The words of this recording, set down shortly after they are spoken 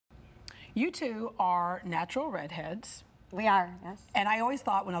You two are natural redheads. We are, yes. And I always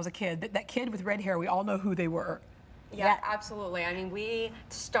thought when I was a kid that kid with red hair, we all know who they were. Yeah, absolutely. I mean, we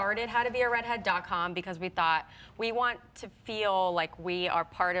started howtobearedhead.com because we thought we want to feel like we are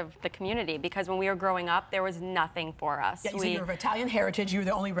part of the community, because when we were growing up, there was nothing for us. Yeah, you said you were of Italian heritage. You were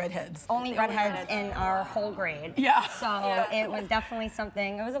the only redheads. Only redheads in our whole grade. Yeah. So it was definitely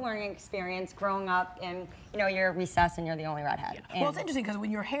something, it was a learning experience growing up in, you know, you're recess and you're the only redhead. Yeah. Well, it's interesting because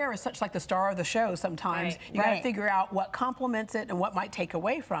when your hair is such like the star of the show sometimes, you got to figure out what complements it and what might take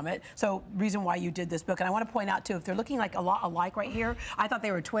away from it. So reason why you did this book. And I want to point out too, if they're looking like a lot alike right here, I thought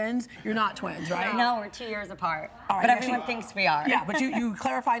they were twins. You're not twins, right? No, we're 2 years apart. All right, but everyone thinks we are. Yeah, but you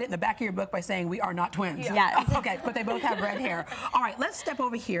clarified it in the back of your book by saying we are not twins. Yeah. Yes. Okay, but they both have red hair. All right, let's step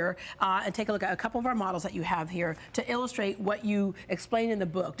over here and take a look at a couple of our models that you have here to illustrate what you explain in the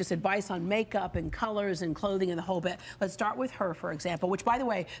book, just advice on makeup and colors and clothing and the whole bit. Let's start with her, for example, which, by the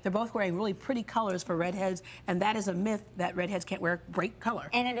way, they're both wearing really pretty colors for redheads, and that is a myth that redheads can't wear bright color.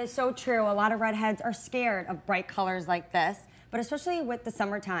 And it is so true. A lot of redheads are scared of bright colors like this, but especially with the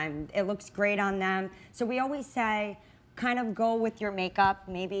summertime, it looks great on them. So we always say, kind of go with your makeup,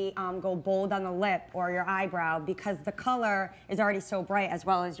 maybe go bold on the lip or your eyebrow, because the color is already so bright as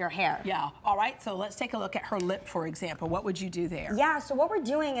well as your hair. Yeah, all right, so let's take a look at her lip, for example. What would you do there? Yeah, so what we're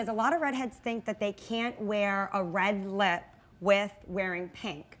doing is a lot of redheads think that they can't wear a red lip with wearing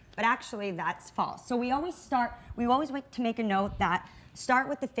pink, but actually that's false. So we always like to make a note that start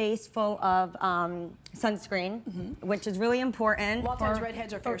with the face full of sunscreen, which is really important. A lot of times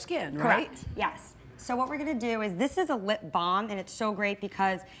redheads are fair skinned, right? Correct, yes. So what we're gonna do is, this is a lip balm, and it's so great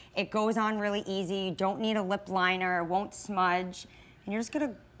because it goes on really easy. You don't need a lip liner, it won't smudge. And you're just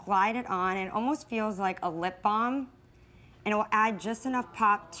gonna glide it on, and it almost feels like a lip balm. And it will add just enough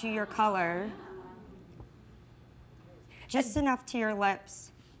pop to your color, just enough to your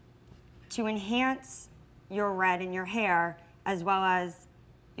lips to enhance your red in your hair, as well as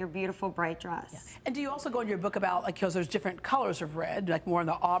your beautiful bright dress. Yeah. And do you also go in your book about, like, because there's different colors of red, like more on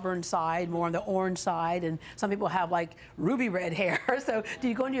the auburn side, more on the orange side, and some people have like ruby red hair. So do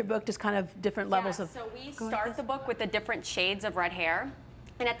you go into your book just kind of different levels of? So we start the book with the different shades of red hair.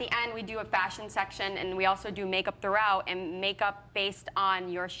 And at the end, we do a fashion section, and we also do makeup throughout, and makeup based on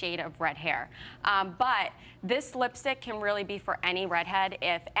your shade of red hair. But this lipstick can really be for any redhead.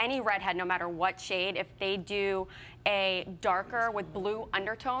 If any redhead, no matter what shade, if they do a darker with blue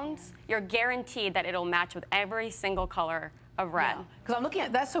undertones, you're guaranteed that it'll match with every single color of red. Because I'm looking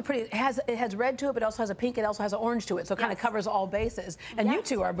at, that's so pretty. It has red to it, but it also has a pink. It also has an orange to it, so it kind of covers all bases. And you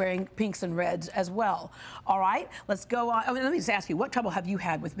two are wearing pinks and reds as well. All right, let's go on. I mean, let me just ask you, what trouble have you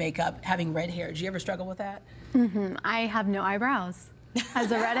had with makeup having red hair? Did you ever struggle with that? I have no eyebrows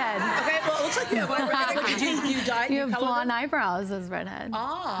as a redhead. Okay, well, it looks like you have you dye? You have blonde eyebrows as redhead.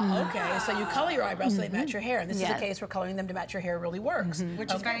 Ah, okay. So you color your eyebrows so they match your hair, and this is a case where coloring them to match your hair really works.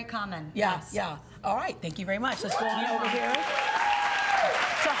 Which is very common. Yeah, yeah. All right, thank you very much. Let's go on over here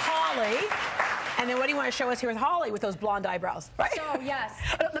to Holly. And then what do you want to show us here with Holly with those blonde eyebrows? Right? So, yes.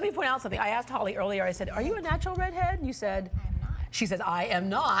 Let me point out something. I asked Holly earlier, I said, are you a natural redhead? And you said, she says, I am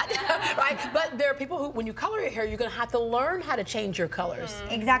not, right? But there are people who, when you color your hair, you're going to have to learn how to change your colors.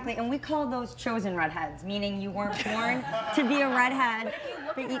 Exactly, and we call those chosen redheads, meaning you weren't born to be a redhead.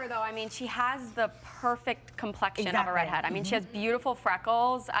 But if you look at her, though, I mean, she has the perfect complexion of a redhead. I mean, she has beautiful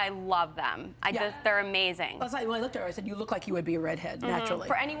freckles. I love them. They're amazing. That's like when I looked at her, I said, you look like you would be a redhead, naturally.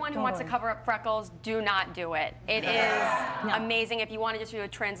 For anyone who wants to cover up freckles, do not do it. It is amazing. If you want to just do a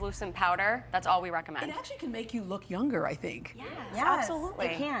translucent powder, that's all we recommend. It actually can make you look younger, I think. Yes, absolutely.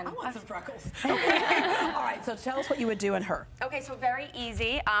 It can. I want some freckles. Okay. All right, so tell us what you would do in her. Okay, so very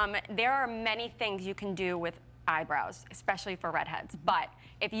easy. There are many things you can do with eyebrows, especially for redheads. But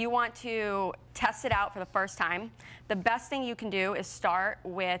if you want to test it out for the first time, the best thing you can do is start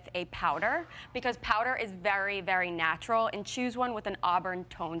with a powder, because powder is very, very natural, and choose one with an auburn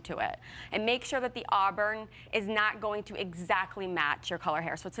tone to it. And make sure that the auburn is not going to exactly match your color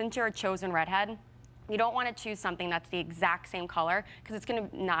hair. So since you're a chosen redhead, you don't want to choose something that's the exact same color, because it's going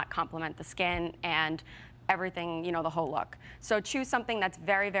to not complement the skin and everything, you know, the whole look. So choose something that's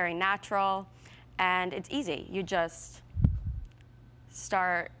very, very natural, and it's easy. You just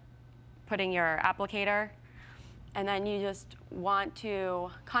start putting your applicator, and then you just want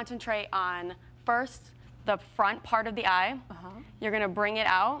to concentrate on first the front part of the eye. You're going to bring it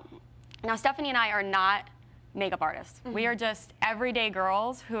out. Now, Stephanie and I are not makeup artists. We are just everyday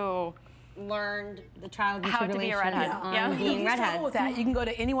girls who learned the trial and how to be a redhead. on being redheads. With that, you can go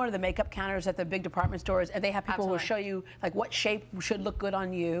to any one of the makeup counters at the big department stores, and they have people who will show you like what shape should look good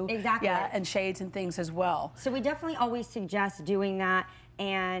on you. Exactly. Yeah, and shades and things as well. So we definitely always suggest doing that.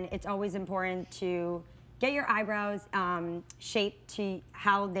 and it's always important to get your eyebrows shaped to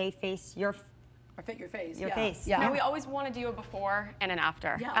how they face your Or fit your face. Your face. Yeah. Now, we always want to do a before and an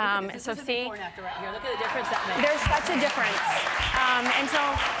after. Yeah, look at this. So This is a see, before and after right here. Look at the difference that makes. there's such a difference. And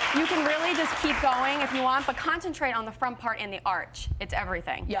so you can really just keep going if you want, but concentrate on the front part and the arch. It's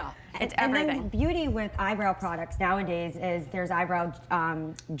everything. Yeah. It's And everything. then beauty with eyebrow products nowadays is there's eyebrow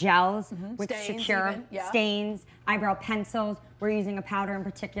gels, which Stains secure even, yeah. stains, eyebrow pencils. We're using a powder in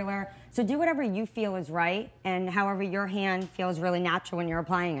particular. So do whatever you feel is right and however your hand feels really natural when you're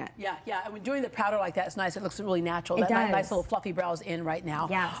applying it. Yeah, yeah. And when doing the powder like that, it's nice. It looks really natural. It That does. nice little fluffy brows in right now.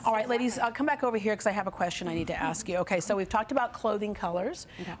 Yes. All right, ladies, come back over here because I have a question I need to ask you. Okay, so we've talked about clothing colors.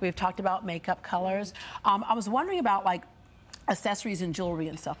 Okay. We've talked about makeup colors. I was wondering about like accessories and jewelry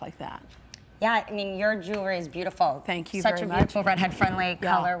and stuff like that. Yeah, I mean, your jewelry is beautiful. Thank you Such very a much. beautiful redhead-friendly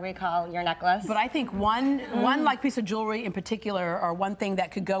Yeah. color we call your necklace. But I think one like piece of jewelry in particular, or one thing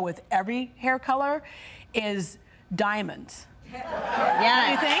that could go with every hair color, is diamonds.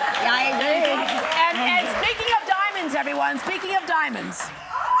 yeah. You think? Yeah, I agree. And speaking of diamonds, everyone, speaking of diamonds.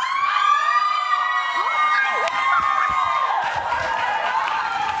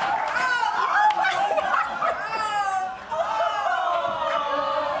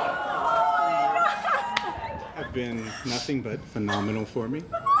 Have been nothing but phenomenal for me.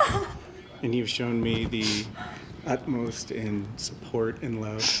 And you've shown me the utmost in support and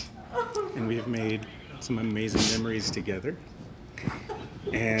love. And we've made some amazing memories together.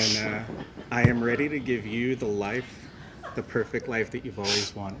 And I am ready to give you the life, the perfect life that you've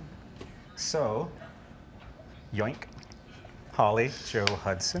always wanted. So, yoink, Holly Jo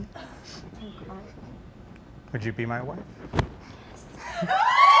Hudson, would you be my wife?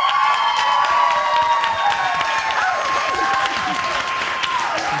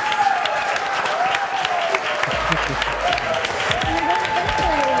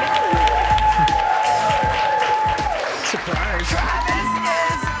 Surprise. Travis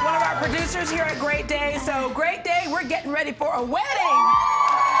is one of our producers here at Great Day. So Great Day, we're getting ready for a wedding.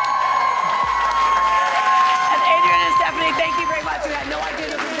 And Adrian and Stephanie, thank you very much. We had no idea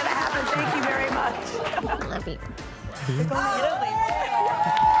this was going to happen. Thank you very much. Love you. We're going to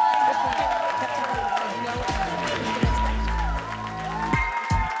Italy.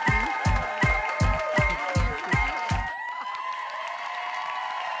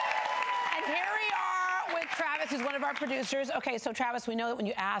 And here we are with Travis, who's one of our producers. Okay, so Travis, we know that when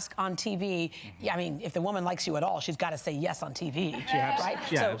you ask on TV, I mean, if the woman likes you at all, she's got to say yes on TV, right?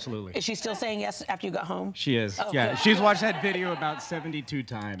 Yeah, So absolutely. Is she still saying yes after you got home? She is. Oh, yeah, good. she's watched that video about 72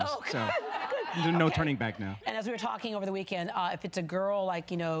 times. Oh, so good. there's no Okay. turning back now. And as we were talking over the weekend, if it's a girl like,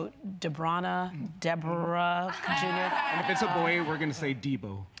 you know, Deborah Jr. And if it's a boy, we're gonna say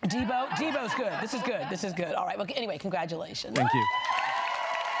Debo. Debo's good. This is good. This is good. All right. Well, anyway, congratulations. Thank you.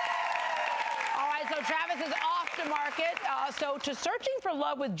 All right. So Travis is off to market. So to Searching for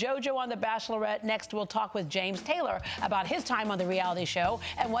Love with JoJo on The Bachelorette. Next, we'll talk with James Taylor about his time on the reality show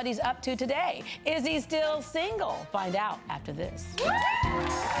and what he's up to today. Is he still single? Find out after this.